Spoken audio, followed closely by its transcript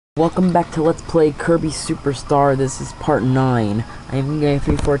Welcome back to Let's Play Kirby SuperStar. This is part 9. I am game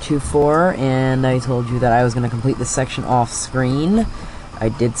 3424, and I told you that I was going to complete this section off screen. I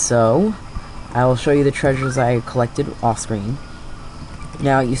did so. I will show you the treasures I collected off screen.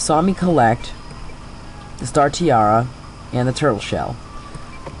 Now, you saw me collect the Star Tiara and the Turtle Shell.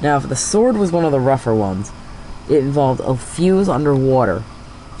 Now, if the sword was one of the rougher ones, it involved a fuse underwater.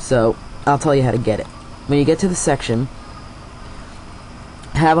 So, I'll tell you how to get it. When you get to the section,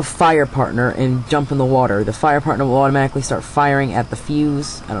 have a fire partner and jump in the water. The fire partner will automatically start firing at the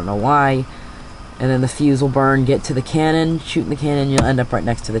fuse. I don't know why. And then the fuse will burn. Get to the cannon, shoot in the cannon, you'll end up right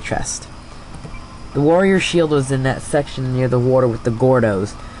next to the chest. The warrior shield was in that section near the water with the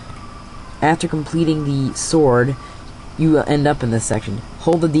Gordos. After completing the sword, you will end up in this section.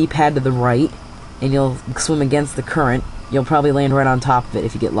 Hold the D-pad to the right, and you'll swim against the current. You'll probably land right on top of it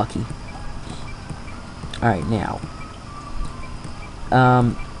if you get lucky. Alright, now.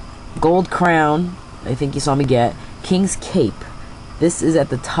 Gold Crown, I think you saw me get. King's Cape. This is at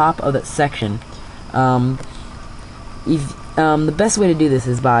the top of that section. The best way to do this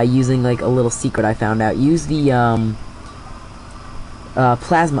is by using like a little secret I found out. Use the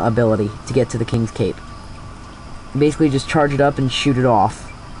plasma ability to get to the King's Cape. Basically just charge it up and shoot it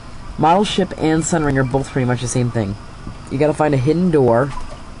off. Model Ship and Sunring are both pretty much the same thing. You gotta find a hidden door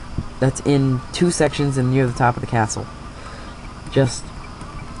that's in 2 sections and near the top of the castle. Just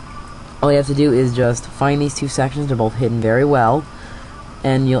all you have to do is just find these 2 sections. They're both hidden very well,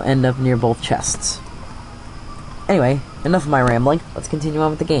 and you'll end up near both chests. Anyway, enough of my rambling. Let's continue on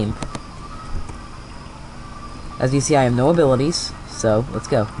with the game. As you see, I have no abilities, so let's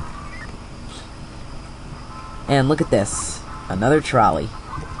go. And look at this. Another trolley.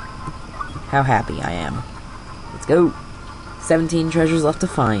 How happy I am. Let's go. 17 treasures left to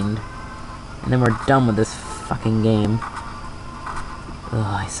find. And then we're done with this fucking game.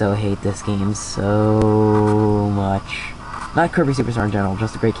 Ugh, I so hate this game so much. Not Kirby SuperStar in general,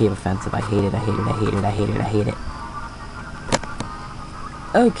 just the Great Cave Offensive. I hate it, I hate it, I hate it, I hate it, I hate it.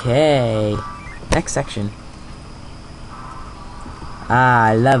 Okay. Next section. Ah,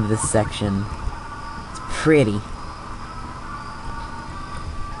 I love this section. It's pretty.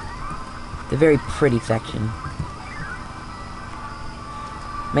 It's a very pretty section.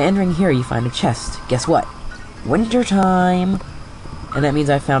 By entering here, you find a chest. Guess what? Winter time! And that means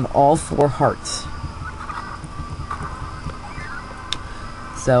I found all 4 hearts.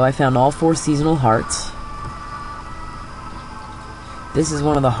 So I found all 4 seasonal hearts. This is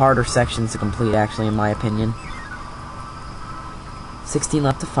one of the harder sections to complete, actually, in my opinion. 16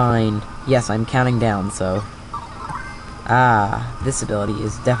 left to find. Yes, I'm counting down, so... Ah, this ability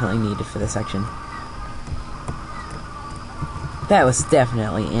is definitely needed for this section. That was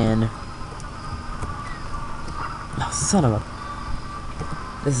definitely in. Oh, son of a...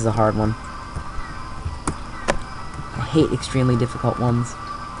 This is a hard one. I hate extremely difficult ones.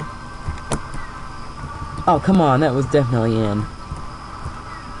 Oh, come on, that was definitely in.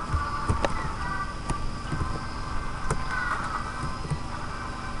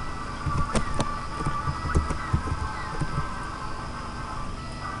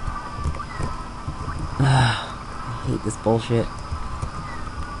 I hate this bullshit.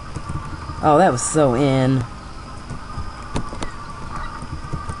 Oh, that was so in.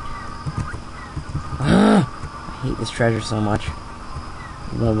 I hate this treasure so much.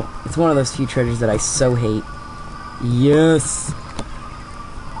 It's one of those few treasures that I so hate. Yes!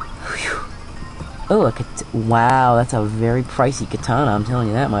 Whew. Oh, wow, that's a very pricey katana, I'm telling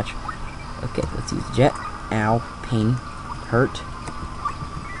you that much. Okay, let's use jet. Ow. Pain. Hurt.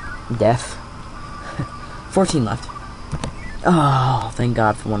 Death. 14 left. Oh, thank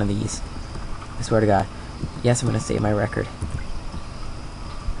God for one of these. I swear to God. Yes, I'm gonna save my record.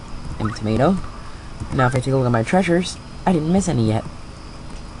 And tomato. Now if I take a look at my treasures, I didn't miss any yet.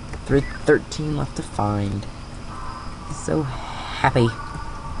 13 left to find. So happy.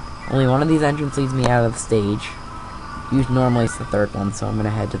 Only one of these entrances leads me out of the stage. Usually, normally it's the 3rd one, so I'm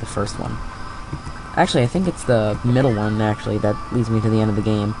gonna head to the 1st one. Actually, I think it's the middle one, actually, that leads me to the end of the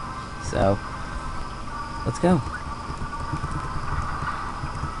game. So, let's go.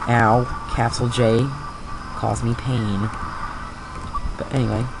 Ow. Capsule J caused me pain. But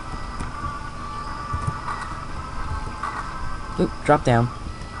anyway. Oop, drop down.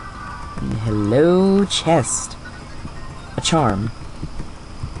 And hello, chest. A charm.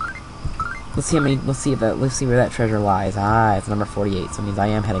 Let's see how many. Let's see where that treasure lies. Ah, it's number 48, so it means I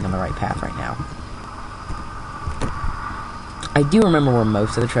am heading on the right path right now. I do remember where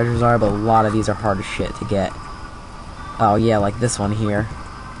most of the treasures are, but a lot of these are hard as shit to get. Oh yeah, like this one here.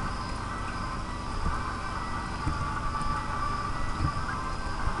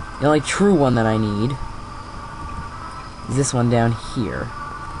 The only true one that I need is this one down here.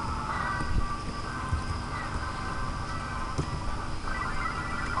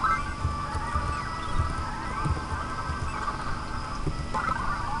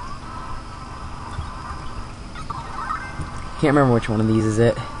 Can't remember which one of these is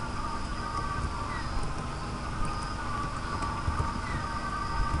it.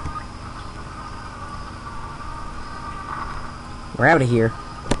 We're out of here.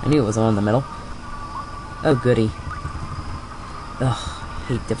 I knew it was on in the middle. Oh, goody. Ugh, I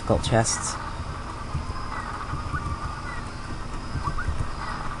hate difficult chests.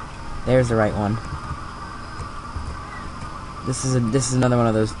 There's the right one. This is another one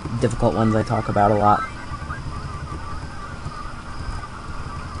of those difficult ones I talk about a lot.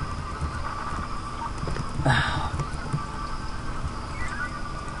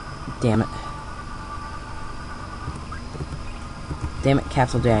 Damn it. Damn it,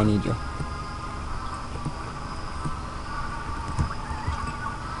 Capsule J, I need you.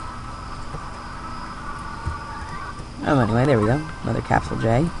 Oh, anyway, there we go. Another Capsule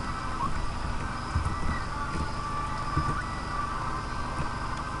J.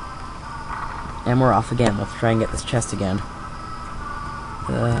 And we're off again. Let's try and get this chest again.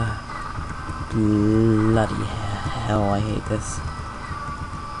 Bloody hell, I hate this.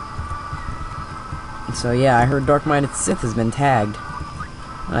 So yeah, I heard Dark-Minded Sith has been tagged.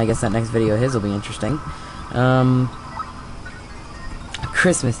 I guess that next video of his will be interesting. A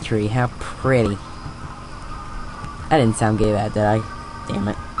Christmas tree, how pretty. I didn't sound gay bad, did I? Damn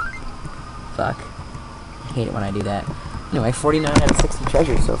it. Fuck. I hate it when I do that. Anyway, 49 out of 60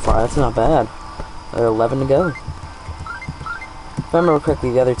 treasures so far, that's not bad. There are 11 to go. If I remember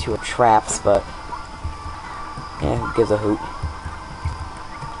correctly, the other two are traps, but yeah, who gives a hoot?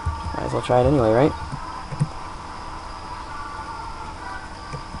 Might as well try it anyway, right?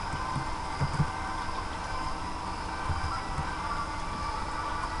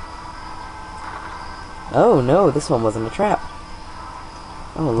 Oh no, this one wasn't a trap.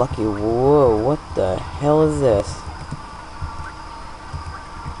 Oh, lucky. Whoa, what the hell is this?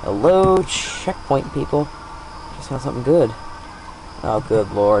 Hello, checkpoint people. Just found something good. Oh,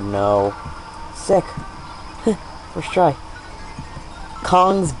 good lord, no. Sick. First try.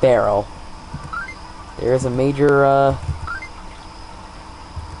 Kong's Barrel. There's a major,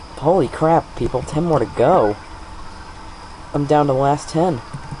 holy crap, people. 10 more to go. I'm down to the last 10.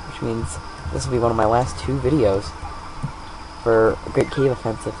 Which means this will be one of my last 2 videos for a Great Cave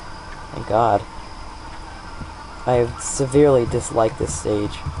Offensive. Thank God. I have severely disliked this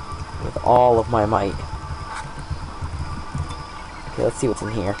stage with all of my might. Okay, let's see what's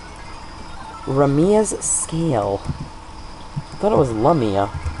in here. Ramia's Scale. I thought it was Lamia.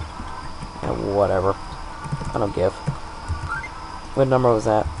 Whatever. I don't give. What number was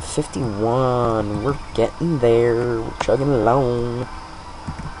that? 51. We're getting there. We're chugging along.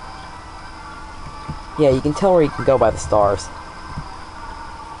 Yeah, you can tell where you can go by the stars.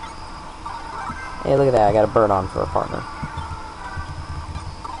 Hey, look at that. I got a bird on for a partner.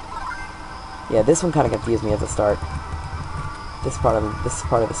 Yeah, this one kind of confused me at the start. This part of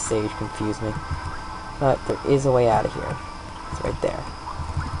the stage confused me. But there is a way out of here. It's right there.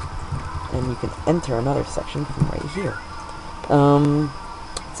 And you can enter another section from right here.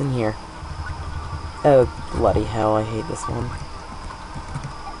 What's in here? Oh, bloody hell, I hate this one.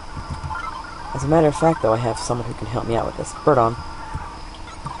 As a matter of fact, though, I have someone who can help me out with this. Bird on.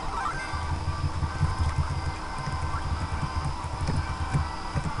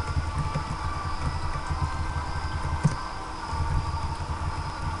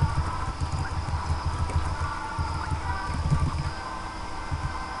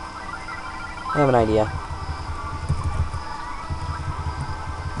 I have an idea.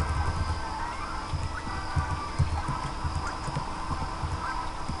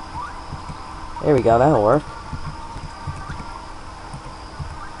 There we go, that'll work.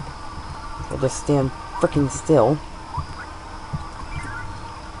 I'll just stand frickin' still.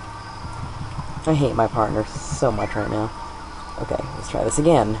 I hate my partner so much right now. Okay, let's try this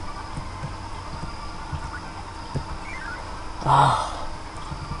again. Oh.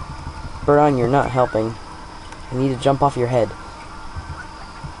 Bird on, you're not helping. I need to jump off your head.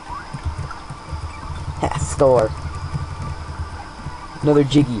 Ha, score. Another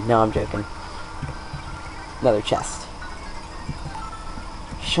Jiggy. No, I'm joking. Another chest.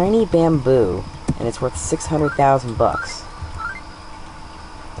 Shiny bamboo, and it's worth 600,000 bucks.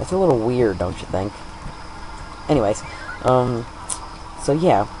 That's a little weird, don't you think? Anyways, so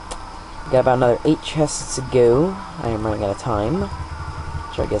yeah. Got about another 8 chests to go. I am running out of time.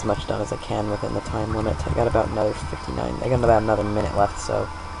 Try to get as much done as I can within the time limit. I got about another 59. I got about another minute left, so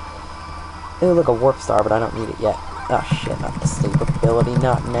Ooh, look, a warp star, but I don't need it yet. Oh shit, not the sleep ability,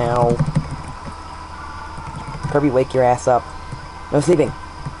 not now. Kirby, wake your ass up. No sleeping.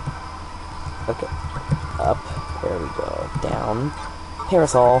 Okay. Up. There we go. Down.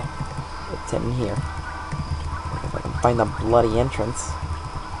 Parasol. It's in here. If I can find the bloody entrance.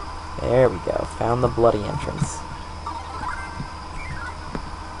 There we go. Found the bloody entrance.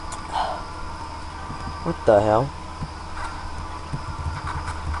 What the hell?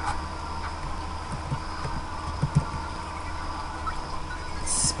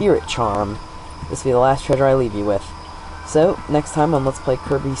 Spirit Charm. This will be the last treasure I leave you with. So, next time on Let's Play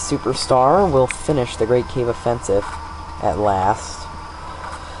Kirby SuperStar, we'll finish the Great Cave Offensive at last.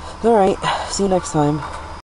 Alright, see you next time.